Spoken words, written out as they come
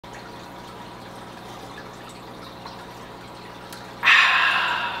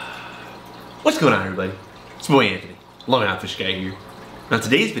What's going on, everybody? It's my boy Anthony, Long Island Fish Guy here. Now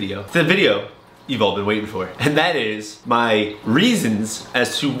today's video, it's the video you've all been waiting for, and that is my reasons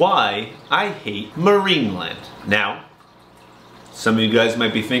as to why I hate Marineland. Now, some of you guys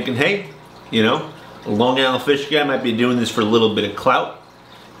might be thinking, hey, you know, a Long Island Fish Guy might be doing this for a little bit of clout.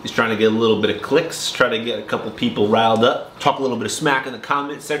 He's trying to get a little bit of clicks, try to get a couple people riled up, talk a little bit of smack in the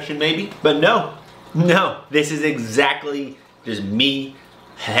comment section maybe. But no, this is exactly just me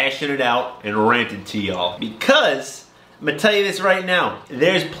hashing it out and ranting to y'all. Because, I'm gonna tell you this right now,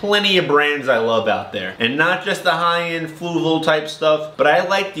 there's plenty of brands I love out there. And not just the high-end fluval type stuff, but I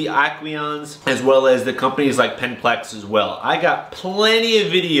like the Aquariums as well as the companies like Penplex as well. I got plenty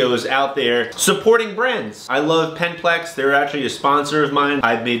of videos out there supporting brands. I love Penplex, they're actually a sponsor of mine.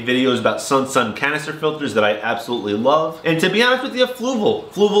 I've made videos about Sun canister filters that I absolutely love. And to be honest with you,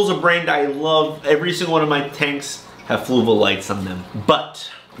 Fluval's a brand I love. Every single one of my tanks have fluval lights on them. But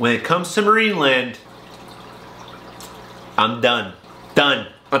when it comes to Marineland, I'm done.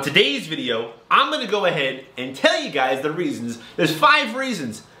 On today's video, I'm gonna go ahead and tell you guys the reasons. There's 5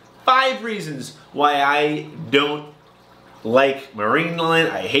 reasons why I don't like Marineland,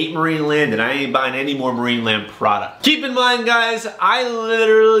 I hate Marineland, and I ain't buying any more Marineland product. Keep in mind, guys, I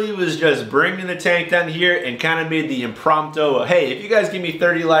literally was just bringing the tank down here and kind of made the impromptu, hey, if you guys give me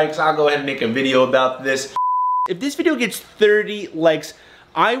 30 likes, I'll go ahead and make a video about this. If this video gets 30 likes,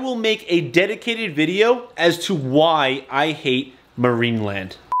 I will make a dedicated video as to why I hate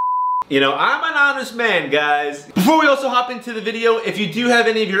Marineland. You know, I'm an honest man, guys. Before we also hop into the video, if you do have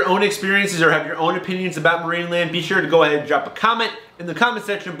any of your own experiences or have your own opinions about Marineland, be sure to go ahead and drop a comment in the comment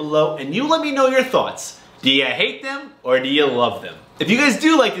section below and you let me know your thoughts. Do you hate them or do you love them? If you guys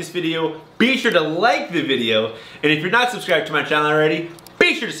do like this video, be sure to like the video. And if you're not subscribed to my channel already,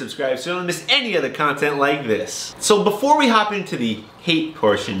 be sure to subscribe so you don't miss any other content like this. So before we hop into the hate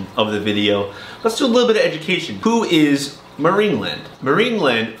portion of the video, let's do a little bit of education. Who is Marineland?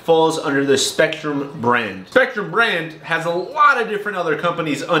 Marineland falls under the Spectrum brand. Spectrum brand has a lot of different other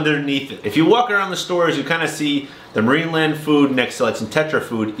companies underneath it. If you walk around the stores, you kind of see the Marineland Food next to like some Tetra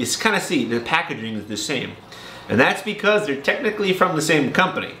Food. You kind of see the packaging is the same. And that's because they're technically from the same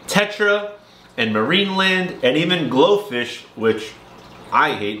company. Tetra and Marineland and even Glowfish, which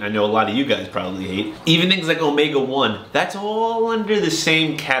I hate, and I know a lot of you guys probably hate. Even things like Omega-1, that's all under the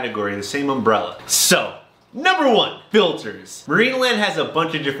same category, the same umbrella. So, number 1, filters. Marineland has a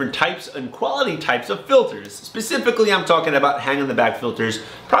bunch of different types and quality types of filters. Specifically, I'm talking about hang-on-the-back filters,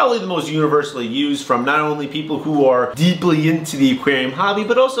 probably the most universally used from not only people who are deeply into the aquarium hobby,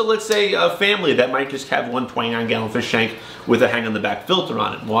 but also, let's say, a family that might just have one 29-gallon fish tank with a hang-on-the-back filter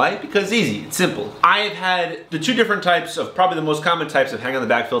on it. Why? Because easy, it's simple. I've had the 2 different types of, probably the most common types of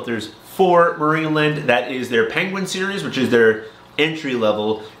hang-on-the-back filters for Marineland. That is their Penguin series, which is their entry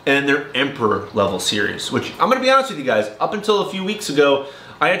level, and their Emperor level series, which I'm gonna be honest with you guys, up until a few weeks ago,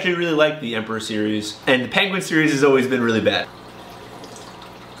 I actually really liked the Emperor series, and the Penguin series has always been really bad.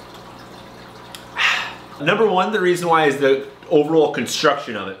 Number 1, the reason why is the overall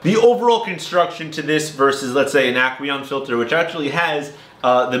construction of it. The overall construction to this versus, let's say, an Aquarium filter, which actually has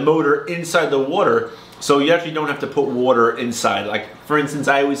the motor inside the water, so you actually don't have to put water inside. Like, for instance,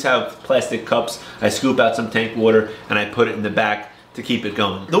 I always have plastic cups. I scoop out some tank water and I put it in the back to keep it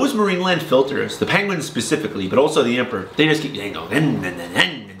going. Those Marineland filters, the Penguins specifically, but also the Emperor, they just keep going. It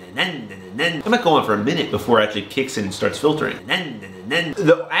might go on for a minute before it actually kicks in and starts filtering.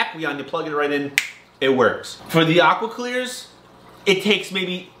 The Aquarium, you plug it right in, it works. For the Aqua Clears, it takes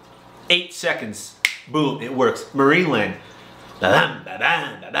maybe 8 seconds. Boom, it works. Marineland.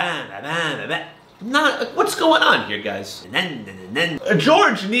 What's going on here, guys?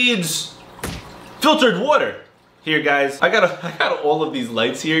 George needs filtered water. Here, guys, I got all of these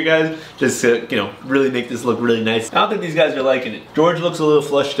lights here, guys, just to, you know, really make this look really nice. I don't think these guys are liking it. George looks a little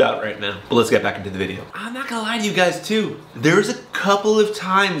flushed out right now. But let's get back into the video. I'm not gonna lie to you guys, too. There's a couple of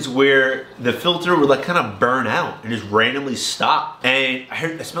times where the filter would like kind of burn out and just randomly stop. And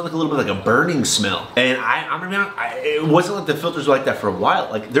I smelled like a little bit like a burning smell. And I remember, it wasn't like the filters were like that for a while.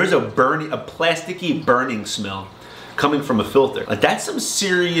 Like, there's a plasticky burning smell coming from a filter. Like, that's some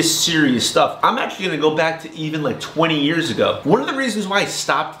serious stuff. I'm actually gonna go back to even like 20 years ago. One of the reasons why I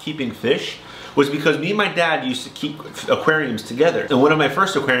stopped keeping fish was because me and my dad used to keep aquariums together. And one of my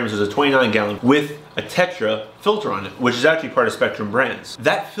first aquariums was a 29-gallon with a Tetra filter on it, which is actually part of Spectrum brands.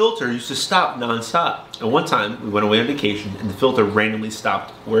 That filter used to stop non-stop. And one time, we went away on vacation and the filter randomly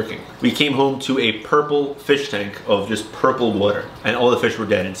stopped working. We came home to a purple fish tank of just purple water, and all the fish were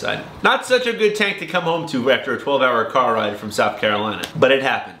dead inside. Not such a good tank to come home to after a 12-hour car ride from South Carolina, but it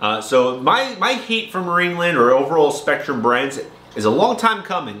happened. So my hate for Marineland or overall Spectrum brands, is a long time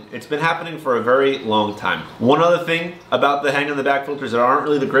coming. It's been happening for a very long time. One other thing about the hang on the back filters that aren't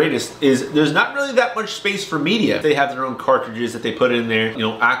really the greatest is there's not really that much space for media. They have their own cartridges that they put in there. You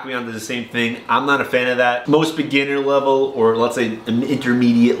know, Aquarium does the same thing. I'm not a fan of that. Most beginner level, or let's say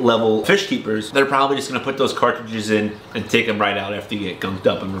intermediate level fish keepers, they're probably just gonna put those cartridges in and take them right out after you get gunked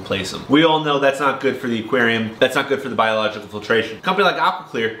up and replace them. We all know that's not good for the aquarium. That's not good for the biological filtration. A company like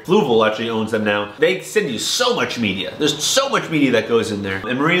AquaClear, Fluval actually owns them now. They send you so much media. There's so much media that goes in there.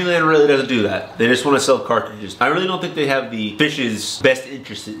 And Marineland really doesn't do that. They just want to sell cartridges. I really don't think they have the fish's best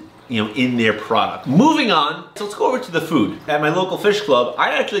interest in their product. Moving on, so let's go over to the food. At my local fish club,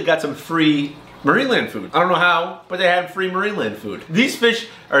 I actually got some free Marineland food. I don't know how, but they had free Marineland food. These fish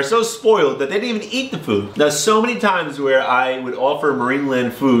are so spoiled that they didn't even eat the food. There's so many times where I would offer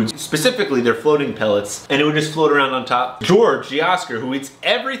Marineland foods, specifically their floating pellets, and it would just float around on top. George, the Oscar, who eats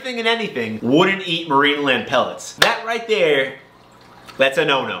everything and anything, wouldn't eat Marineland pellets. That right there, that's a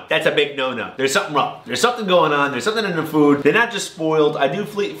no-no. That's a big no-no. There's something wrong. There's something going on. There's something in the food. They're not just spoiled. I do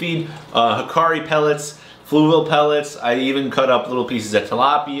feed Hikari pellets, Fluval pellets. I even cut up little pieces of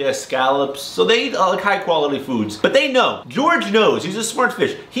tilapia, scallops. So they eat like high quality foods. But they know. George knows. He's a smart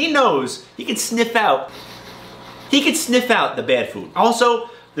fish. He knows. He can sniff out. He can sniff out the bad food. Also,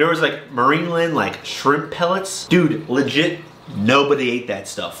 there was like Marineland like shrimp pellets. Dude, legit, nobody ate that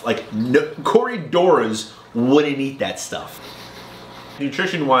stuff. Like no, Corridoras wouldn't eat that stuff.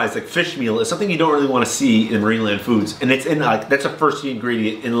 Nutrition-wise, like fish meal is something you don't really want to see in Marineland foods, and it's in like that's a first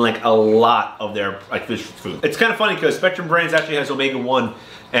ingredient in like a lot of their like fish food. It's kind of funny because Spectrum Brands actually has omega-1,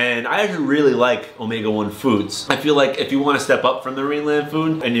 and I actually really like omega-1 foods. I feel like if you want to step up from the Marineland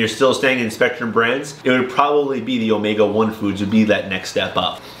food and you're still staying in Spectrum Brands, it would probably be the omega-1 foods would be that next step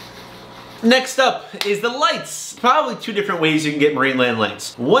up. Next up is the lights. Probably two different ways you can get Marineland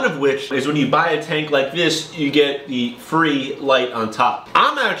lights. One of which is when you buy a tank like this, you get the free light on top.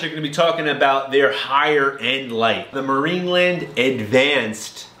 I'm actually going to be talking about their higher end light, the Marineland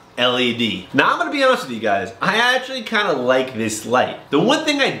Advanced LED. Now I'm going to be honest with you guys, I actually kind of like this light. The one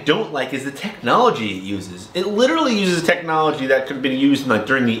thing I don't like is the technology it uses. It literally uses technology that could have been used like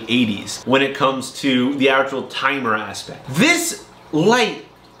during the 80s when it comes to the actual timer aspect. This light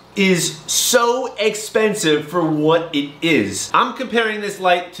is so expensive for what it is. I'm comparing this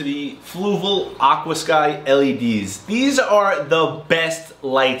light to the Fluval Aqua Sky LEDs. These are the best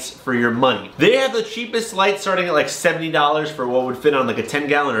lights for your money. They have the cheapest light starting at like $70 for what would fit on like a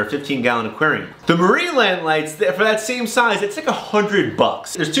 10-gallon or a 15-gallon aquarium. The Marineland lights, for that same size, it's like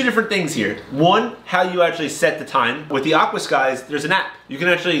 $100. There's two different things here. One, how you actually set the time. With the Aqua Skies, there's an app. You can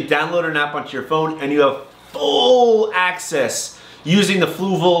actually download an app onto your phone and you have full access using the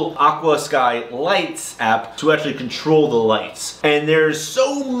Fluval Aqua Sky Lights app to actually control the lights. And there's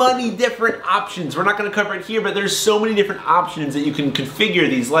so many different options. We're not gonna cover it here, but there's so many different options that you can configure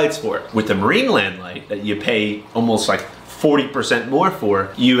these lights for. With the Marineland light that you pay almost like 40% more for,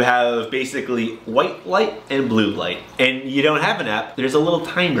 you have basically white light and blue light. And you don't have an app, there's a little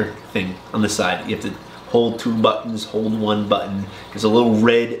timer thing on the side. You have to hold two buttons, hold one button. There's a little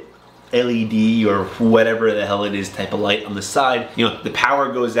red LED or whatever the hell it is type of light on the side. You know, the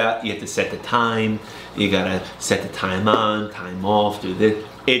power goes out, you have to set the time, you gotta set the time on, time off, do this.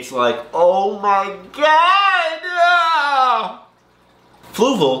 It's like, oh my god!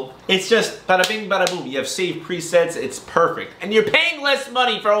 Fluval, it's just bada bing, bada boom. You have saved presets, it's perfect. And you're paying less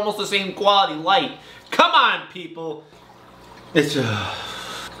money for almost the same quality light. Come on, people. It's just,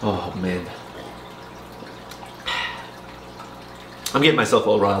 oh man. I'm getting myself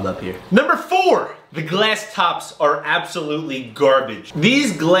all riled up here. Number 4, the glass tops are absolutely garbage.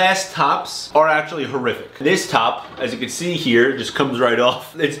 These glass tops are actually horrific. This top, as you can see here, just comes right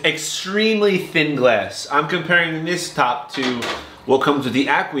off. It's extremely thin glass. I'm comparing this top to what comes with the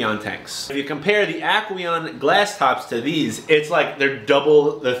Aquarium tanks. If you compare the Aquarium glass tops to these, it's like they're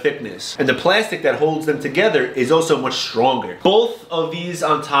double the thickness. And the plastic that holds them together is also much stronger. Both of these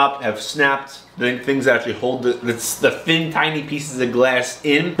on top have snapped. The things that actually hold the thin, tiny pieces of glass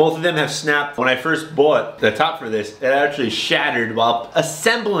in. Both of them have snapped. When I first bought the top for this, it actually shattered while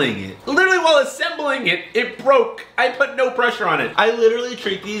assembling it. Literally while assembling it, it broke. I put no pressure on it. I literally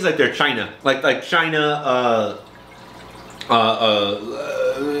treat these like they're China. Like China,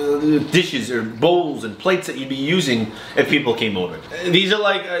 dishes or bowls and plates that you'd be using if people came over. These are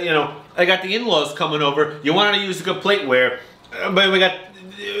like, you know, I got the in-laws coming over. You want to use a good plateware, but we got,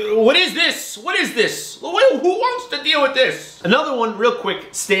 what is this? What is this? Who wants to deal with this? Another one, real quick,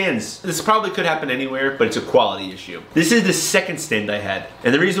 stands. This probably could happen anywhere, but it's a quality issue. This is the second stand I had.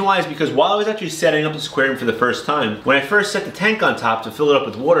 And the reason why is because while I was actually setting up this aquarium for the first time, when I first set the tank on top to fill it up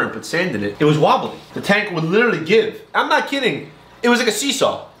with water and put sand in it, it was wobbly. The tank would literally give. I'm not kidding. It was like a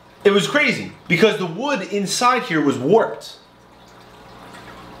seesaw. It was crazy because the wood inside here was warped.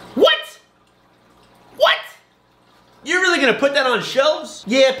 What? What? You're really gonna put that on shelves?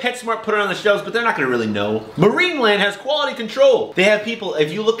 Yeah, PetSmart put it on the shelves, but they're not gonna really know. Marineland has quality control. They have people,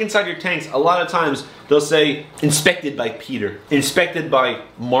 if you look inside your tanks, a lot of times they'll say, inspected by Peter, inspected by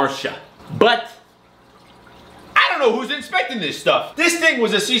Marcia. But I don't know who's inspecting this stuff. This thing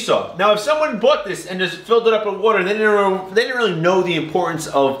was a seesaw. Now, if someone bought this and just filled it up with water, they didn't really know the importance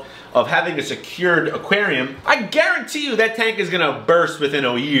of having a secured aquarium, I guarantee you that tank is gonna burst within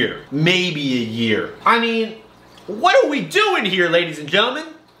a year, maybe a year. I mean, what are we doing here, ladies and gentlemen?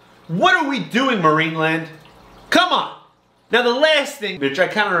 What are we doing, Marineland? Come on. Now the last thing, which I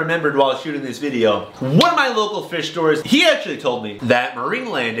kind of remembered while shooting this video, one of my local fish stores, he actually told me that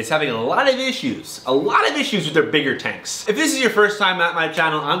Marineland is having a lot of issues with their bigger tanks. If this is your first time at my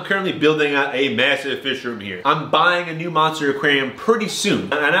channel, I'm currently building out a massive fish room here. I'm buying a new monster aquarium pretty soon,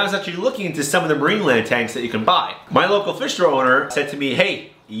 and I was actually looking into some of the Marineland tanks that you can buy. My local fish store owner said to me,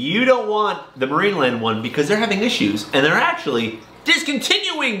 hey, you don't want the Marineland one because they're having issues, and they're actually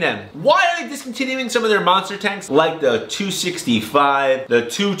discontinuing them. Why are they discontinuing some of their monster tanks like the 265, the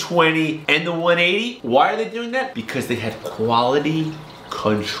 220, and the 180? Why are they doing that? Because they had quality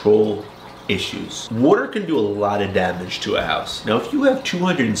control issues. Water can do a lot of damage to a house. Now, if you have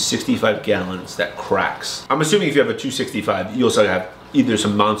 265 gallons that cracks, I'm assuming if you have a 265, you also have either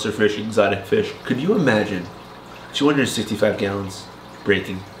some monster fish, exotic fish. Could you imagine 265 gallons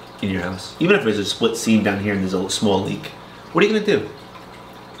breaking in your house? Even if there's a split seam down here and there's a small leak. What are you gonna do?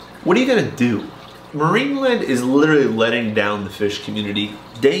 What are you gonna do? Marineland is literally letting down the fish community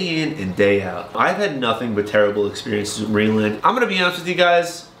day in and day out. I've had nothing but terrible experiences with Marineland. I'm gonna be honest with you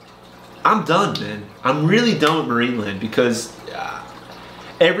guys, I'm done, man. I'm really done with Marineland because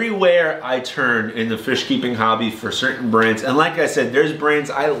everywhere I turn in the fish keeping hobby for certain brands, and like I said, there's brands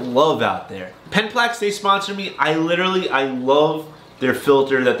I love out there. Penplex, they sponsor me. I love their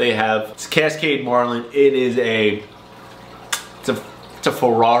filter that they have. It's Cascade Marlin. It's a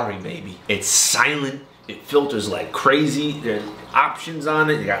Ferrari, baby. It's silent. It filters like crazy. There's options on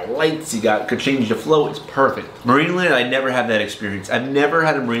it. You got lights. Could change the flow. It's perfect. Marineland, I never had that experience. I've never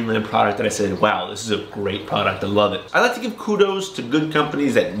had a Marineland product that I said, wow, this is a great product. I love it. I like to give kudos to good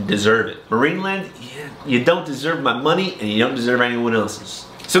companies that deserve it. Marineland, yeah, you don't deserve my money and you don't deserve anyone else's.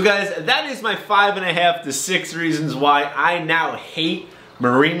 So guys, that is my 5.5 to 6 reasons why I now hate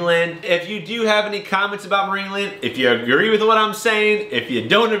Marineland. If you do have any comments about Marineland, if you agree with what I'm saying, if you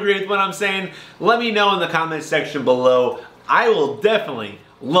don't agree with what I'm saying, let me know in the comment section below. I will definitely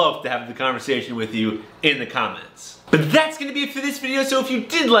love to have the conversation with you in the comments. But that's gonna be it for this video, so if you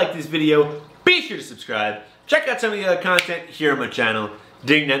did like this video, be sure to subscribe. Check out some of the other content here on my channel.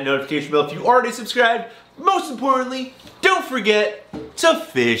 Ding that notification bell if you already subscribed. Most importantly, don't forget to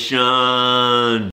fish on.